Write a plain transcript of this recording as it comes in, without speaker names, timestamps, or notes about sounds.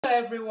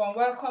everyone,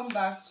 welcome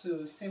back to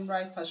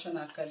Simbright Fashion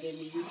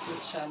Academy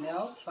YouTube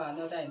channel for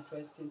another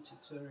interesting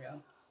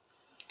tutorial.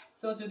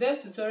 So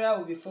today's tutorial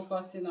will be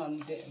focusing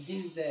on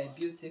this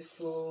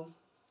beautiful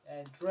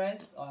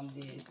dress on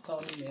the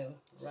thumbnail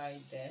right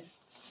there.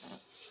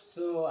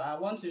 So I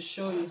want to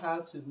show you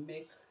how to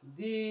make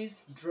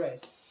this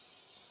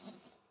dress,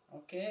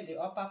 okay,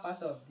 the upper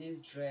part of this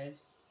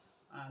dress,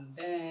 and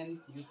then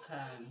you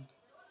can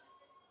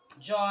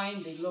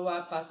join the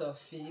lower part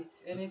of it.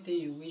 Anything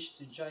you wish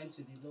to join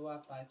to the lower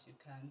part, you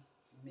can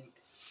make.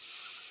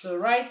 So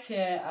right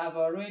here I've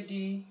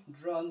already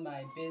drawn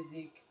my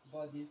basic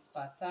bodice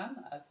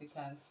pattern, as you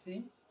can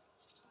see,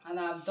 and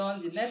I've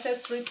done the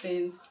necessary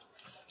things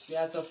we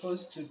are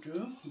supposed to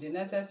do, the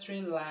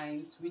necessary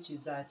lines, which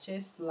is our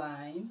chest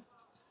line,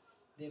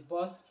 the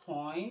bust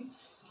point,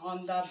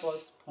 under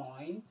bust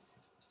point,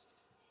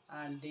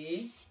 and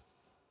the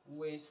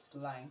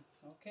waistline.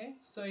 Okay,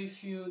 so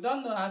if you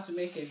don't know how to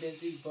make a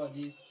basic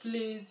bodice,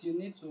 please, you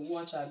need to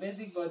watch our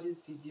basic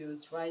bodice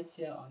videos right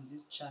here on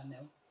this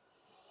channel.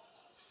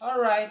 All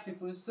right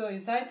people, so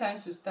it's high time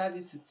to start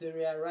this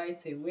tutorial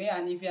right away.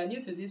 And if you are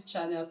new to this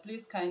channel,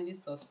 please kindly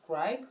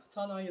subscribe,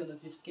 turn on your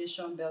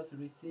notification bell to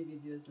receive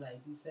videos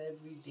like this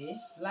every day.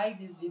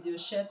 Like this video,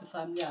 share to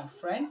family and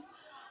friends,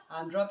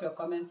 and drop your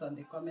comments on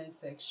the comment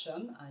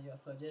section and your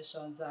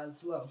suggestions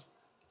as well.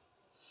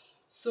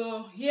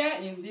 So here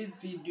in this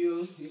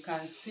video, you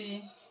can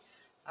see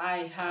I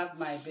have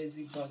my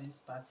basic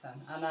bodice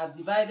pattern, and I've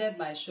divided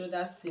my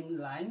shoulder seam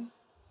line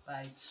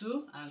by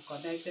 2 and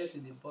connected to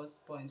the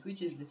bust point,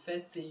 which is the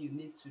first thing you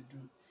need to do.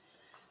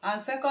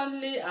 And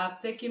secondly,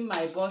 I've taken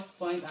my bust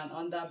point and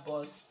under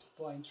bust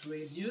point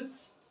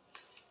radius.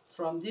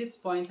 From this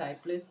point, I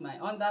placed my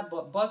under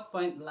bust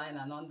point line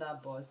and under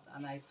bust,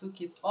 and I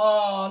took it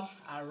all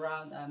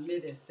around and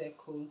made a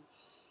circle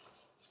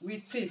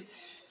with it.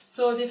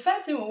 So the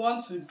first thing we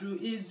want to do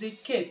is the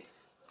cape.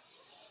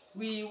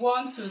 We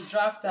want to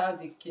draft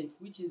out the cape,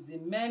 which is the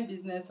main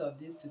business of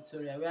this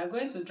tutorial. We are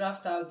going to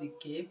draft out the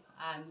cape,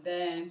 and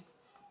then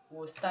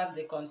we'll start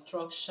the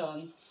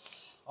construction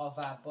of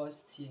our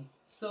busting.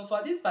 So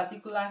for this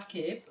particular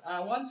cape,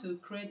 I want to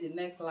create the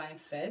neckline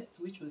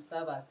first, which will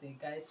serve as a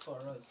guide for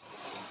us.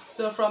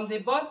 So from the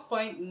bust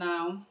point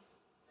now,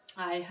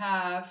 I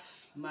have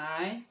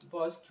my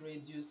bust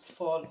radius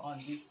fall on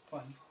this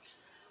point,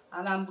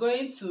 and I'm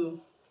going to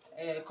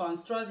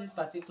construct this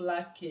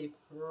particular cape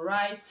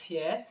right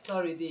here,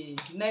 the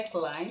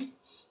neckline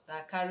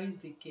that carries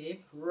the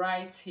cape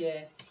right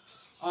here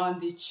on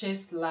the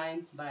chest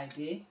line by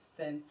the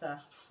center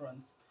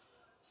front.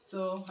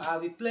 So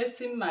I'll be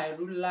placing my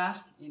ruler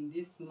in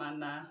this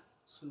manner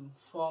to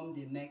form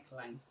the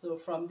neckline. So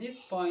from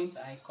this point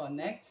I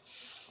connect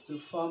to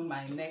form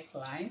my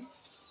neckline,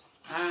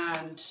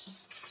 and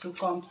to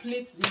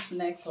complete this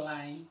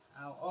neckline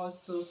I'll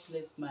also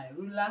place my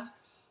ruler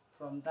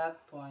from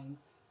that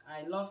point.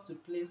 I love to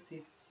place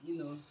it,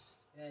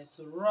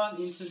 to run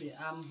into the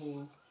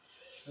armhole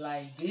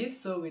like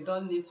this, so we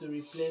don't need to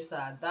replace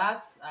our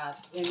darts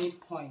at any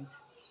point.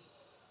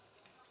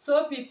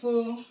 So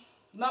people,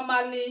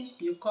 normally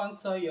you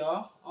contour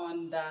your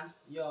under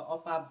your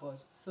upper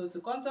bust. So to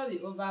contour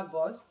the over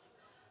bust,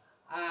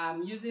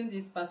 I'm using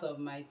this part of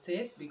my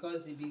tape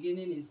because the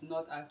beginning is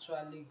not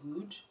actually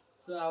good.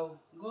 So I'll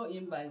go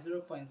in by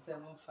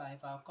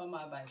 0.75, I'll come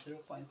out by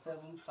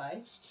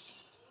 0.75.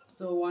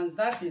 So once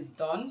that is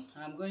done,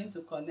 I'm going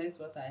to connect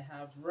what I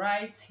have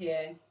right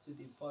here to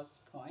the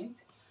bust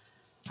point.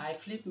 I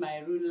flip my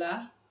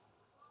ruler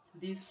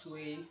this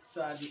way,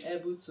 so I'll be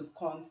able to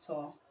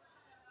contour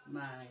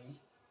my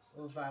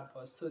over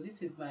bust. So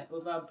this is my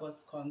over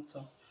bust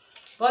contour.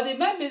 But the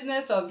main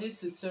business of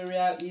this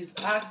tutorial is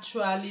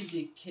actually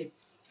the cape.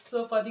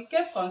 So for the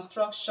cape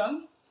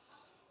construction,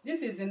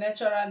 this is the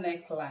natural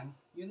neckline.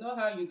 You know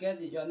how you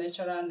get your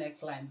natural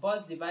neckline.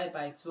 Bust divided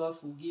by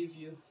 12 will give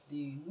you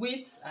the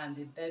width and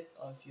the depth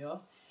of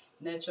your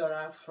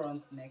natural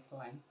front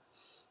neckline.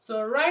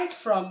 So right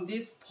from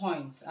this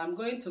point, I'm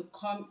going to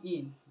come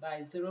in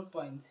by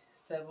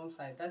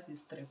 0.75, that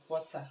is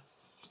 3/4.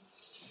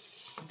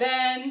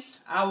 Then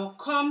I will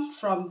come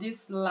from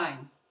this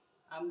line.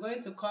 I'm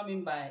going to come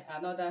in by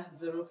another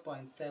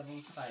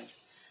 0.75.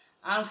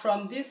 And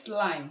from this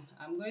line,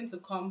 I'm going to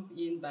come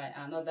in by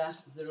another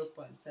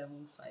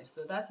 0.75.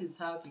 So that is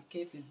how the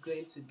cape is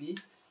going to be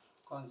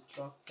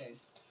constructed.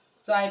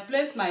 So I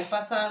place my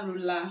pattern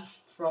ruler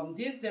from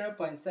this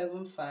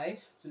 0.75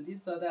 to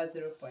this other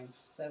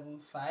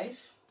 0.75.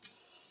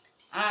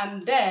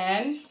 And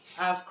then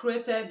I've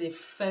created the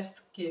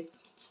first cape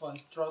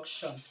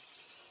construction.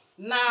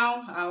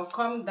 Now I'll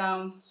come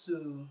down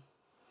to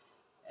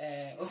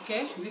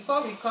okay,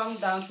 before we come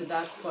down to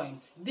that point,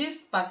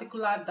 this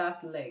particular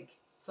dart leg,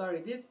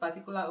 this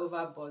particular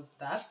over bust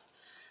dart,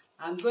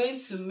 I'm going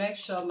to make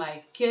sure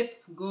my cape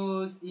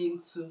goes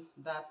into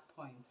that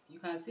point. You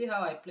can see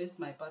how I place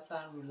my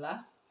pattern ruler.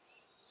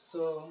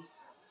 So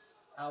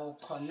I will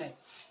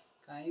connect.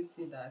 Can you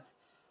see that?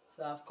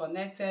 So I've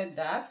connected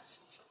that,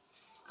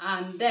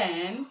 and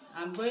then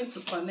I'm going to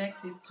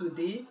connect it to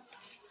the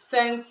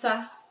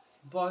center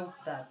bust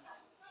dart.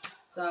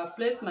 So I'll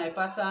place my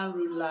pattern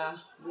ruler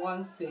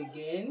once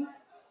again.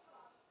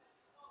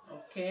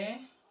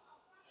 Okay.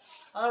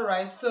 All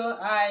right, so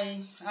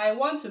I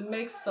want to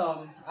make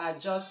some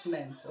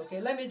adjustments. Okay,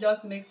 let me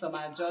just make some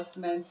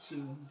adjustments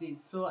to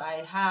this, so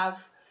I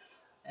have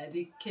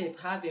the cape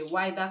have a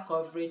wider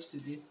coverage to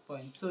this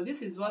point. So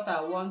this is what I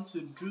want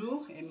to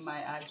do in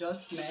my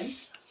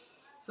adjustment.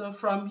 So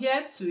from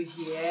here to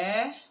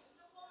here,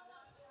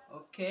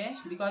 okay,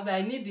 because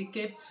I need the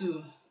cape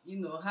to, you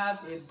know,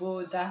 have a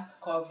bolder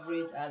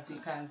coverage, as you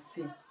can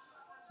see.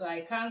 So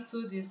I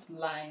cancel these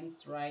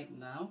lines right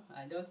now.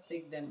 I just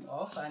take them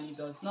off, and it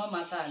does not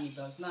matter and it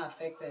does not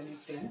affect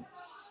anything.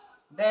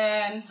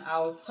 Then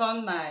I'll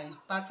turn my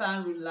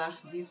pattern ruler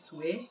this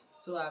way,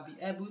 so I'll be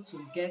able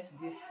to get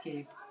this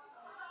cape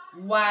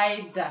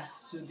wider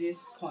to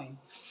this point.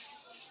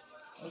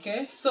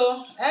 Okay,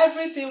 so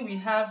everything we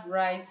have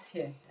right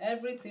here,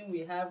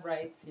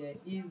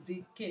 is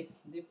the cape.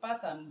 The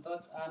part I'm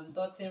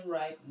dotting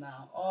right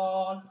now,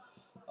 all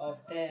of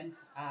them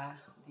are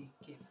the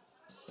cape.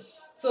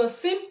 So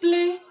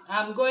simply,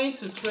 I'm going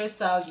to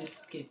trace out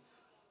this cape.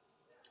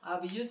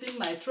 I'll be using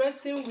my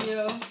tracing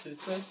wheel to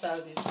trace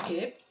out this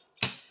cape.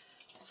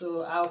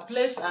 So I'll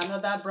place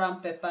another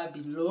brown pepper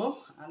below,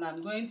 and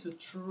I'm going to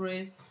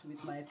trace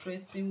with my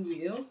tracing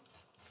wheel.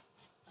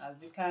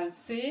 As you can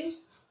see,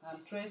 I'm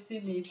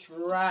tracing it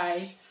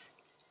right.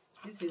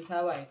 This is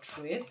how I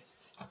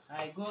trace.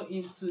 I go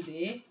into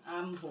the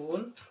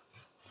armhole.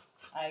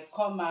 I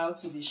come out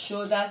to the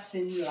shoulder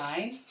seam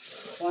line.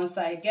 Once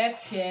I get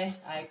here,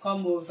 I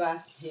come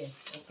over here.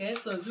 Okay,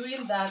 so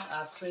doing that,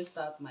 I've traced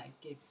out my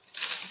cape.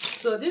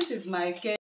 So this is my cape.